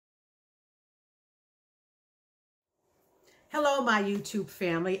Hello, my YouTube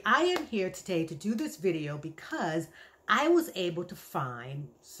family. I am here today to do this video because I was able to find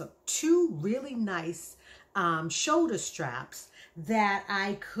two really nice shoulder straps that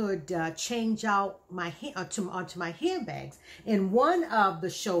I could change out onto my handbags. And one of the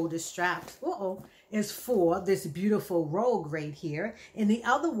shoulder straps, is for this beautiful Rogue right here, and the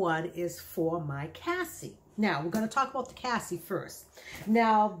other one is for my Cassie. Now, we're going to talk about the Cassie first.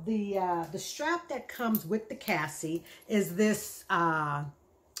 Now, the strap that comes with the Cassie is this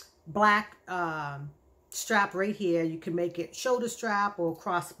black strap right here. You can make it shoulder strap or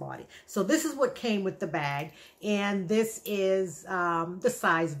crossbody. So this is what came with the bag, and this is the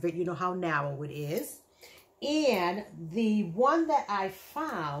size of it. You know how narrow it is. And the one that I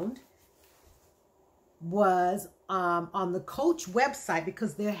found was on the Coach website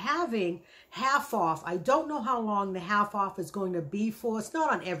because they're having half off. I don't know how long the half off is going to be for. It's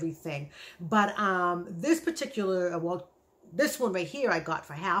not on everything, but this particular, this one right here I got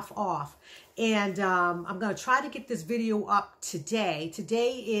for half off. And I'm going to try to get this video up today.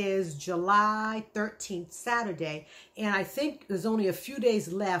 Today is July 13th, Saturday, and I think there's only a few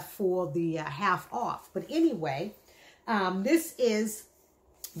days left for the half off. But anyway, this is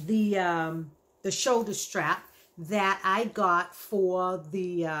the shoulder strap that I got for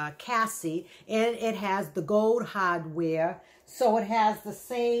the Cassie, and it has the gold hardware, so it has the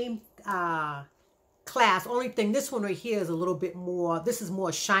same class. Only thing, this one right here is a little bit more, this is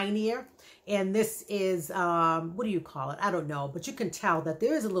more shinier, and this is, what do you call it? I don't know, but you can tell that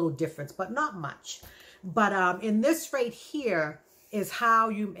there is a little difference, but not much. But in this right here is how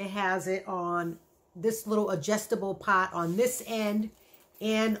it has it on this little adjustable part on this end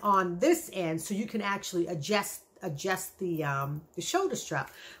and on this end, so you can actually adjust the shoulder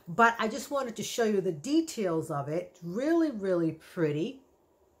strap. But I just wanted to show you the details of it. Really, really pretty.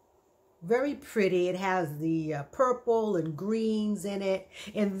 Very pretty. It has the purple and greens in it.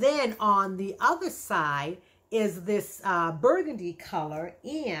 And then on the other side is this burgundy color,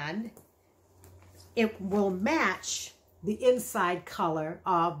 and it will match the inside color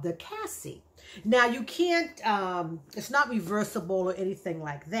of the Cassie. Now, you can't, it's not reversible or anything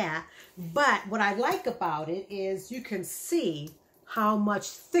like that, but what I like about it is you can see how much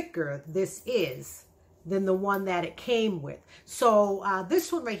thicker this is than the one that it came with. So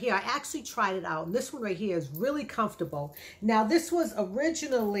this one right here, I actually tried it out, and this one right here is really comfortable. Now, this was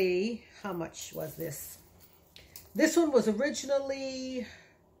originally, how much was this? This one was originally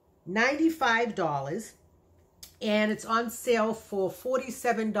 $95, and it's on sale for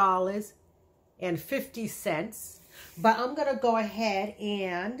 $47.50. But I'm going to go ahead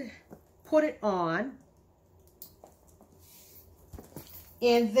and put it on.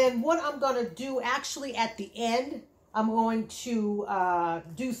 And then what I'm going to do, actually at the end, I'm going to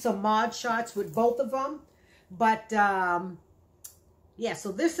do some mod shots with both of them. But yeah,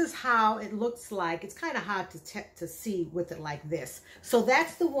 so this is how it looks like. It's kind of hard to see with it like this. So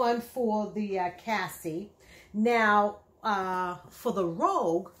that's the one for the Cassie. Now, for the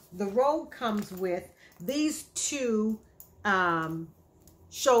Rogue comes with these two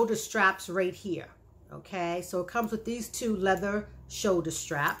shoulder straps right here. Okay, so it comes with these two leather shoulder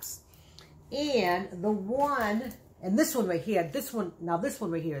straps. And the one, and this one right here, this one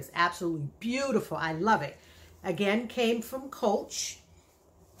right here is absolutely beautiful. I love it. Again, came from Coach.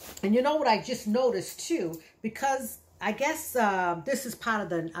 And you know what I just noticed too, because I guess this is part of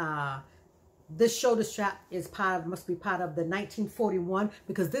the this shoulder strap is must be part of the 1941,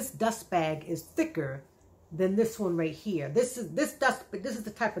 because this dust bag is thicker than this one right here. This is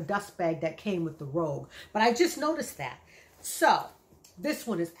the type of dust bag that came with the Rogue. But I just noticed that. So this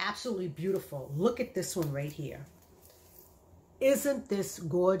one is absolutely beautiful. Look at this one right here. Isn't this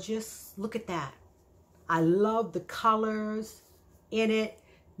gorgeous? Look at that. I love the colors in it.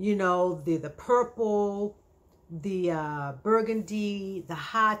 You know, the purple, the burgundy, the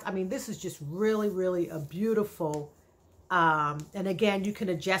hot. I mean, this is just really, really a beautiful, and again, you can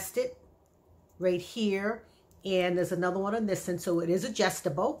adjust it right here, and there's another one on this end, so it is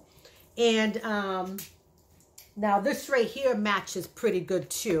adjustable. And now this right here matches pretty good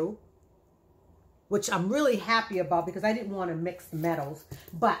too, which I'm really happy about because I didn't want to mix metals.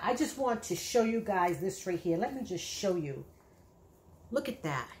 But I just want to show you guys this right here. Let me just show you. Look at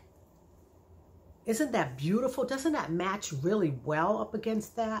that. Isn't that beautiful? Doesn't that match really well up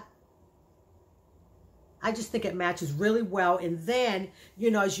against that? I just think it matches really well. And then,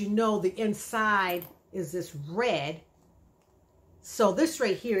 you know, as you know, the inside is this red. So this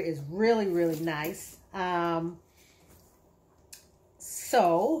right here is really, really nice.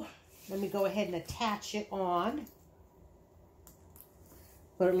 So let me go ahead and attach it on.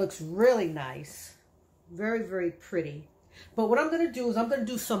 But it looks really nice. Very, very pretty. But what I'm going to do is I'm going to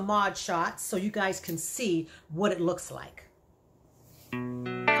do some mod shots so you guys can see what it looks like.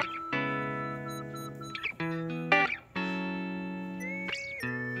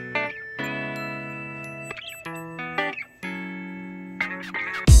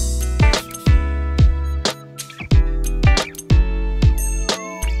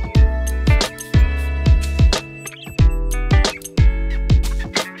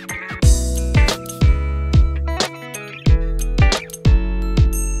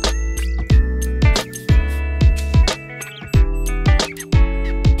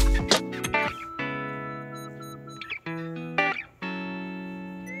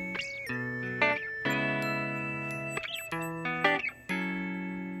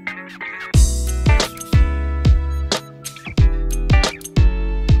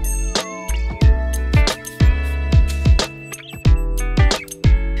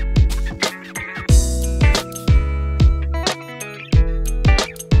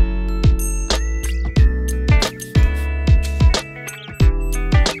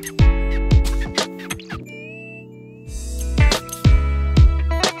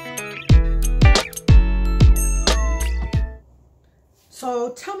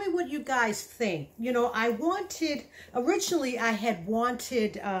 So tell me what you guys think. You know, originally I had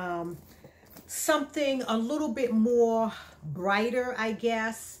wanted something a little bit more brighter, I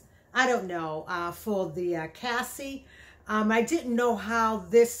guess. I don't know, for the Cassie. I didn't know how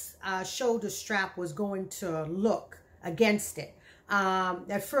this shoulder strap was going to look against it.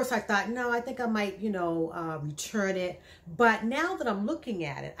 At first I thought, no, I think I might, you know, return it. But now that I'm looking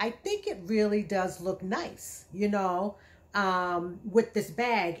at it, I think it really does look nice, you know, with this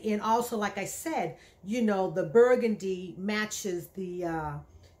bag. And also, like I said, you know, the burgundy matches the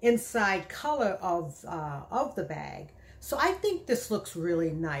inside color of the bag. So I think this looks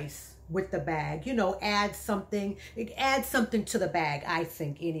really nice with the bag, you know, it adds something to the bag, I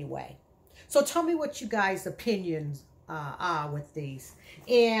think, anyway. So tell me what you guys' opinions are with these.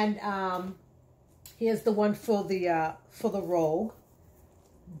 And here's the one for the Rogue.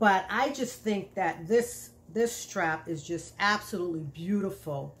 But I just think that this strap is just absolutely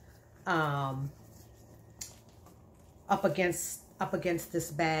beautiful up against this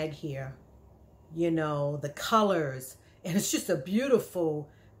bag here. You know, the colors, and it's just a beautiful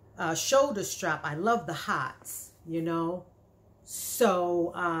shoulder strap. I love the hearts, you know.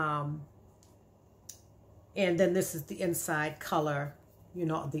 So and then this is the inside color, you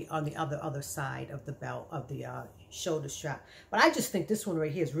know, on the other side of the belt of the shoulder strap. But I just think this one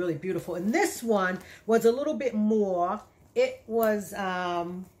right here is really beautiful. And this one was a little bit more. It was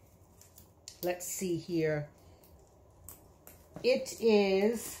let's see here. It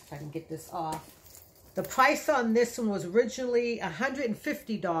is, if I can get this off. The price on this one was originally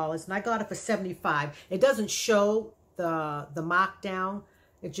 $150, and I got it for $75. It doesn't show the markdown.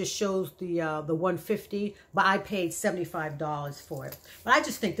 It just shows the $150, but I paid $75 for it. But I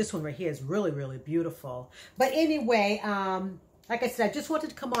just think this one right here is really, really beautiful. But anyway, like I said, I just wanted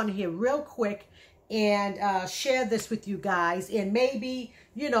to come on here real quick and share this with you guys. And maybe,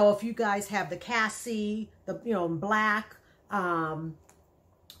 you know, if you guys have the Cassie, you know, in black,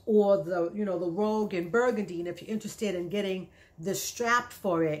 or the, you know, the Rogue in burgundy, and if you're interested in getting this strap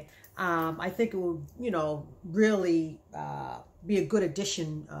for it, I think it will, you know, really be a good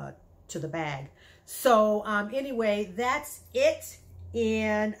addition to the bag. So anyway, that's it,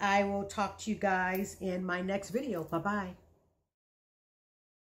 and I will talk to you guys in my next video. Bye-bye.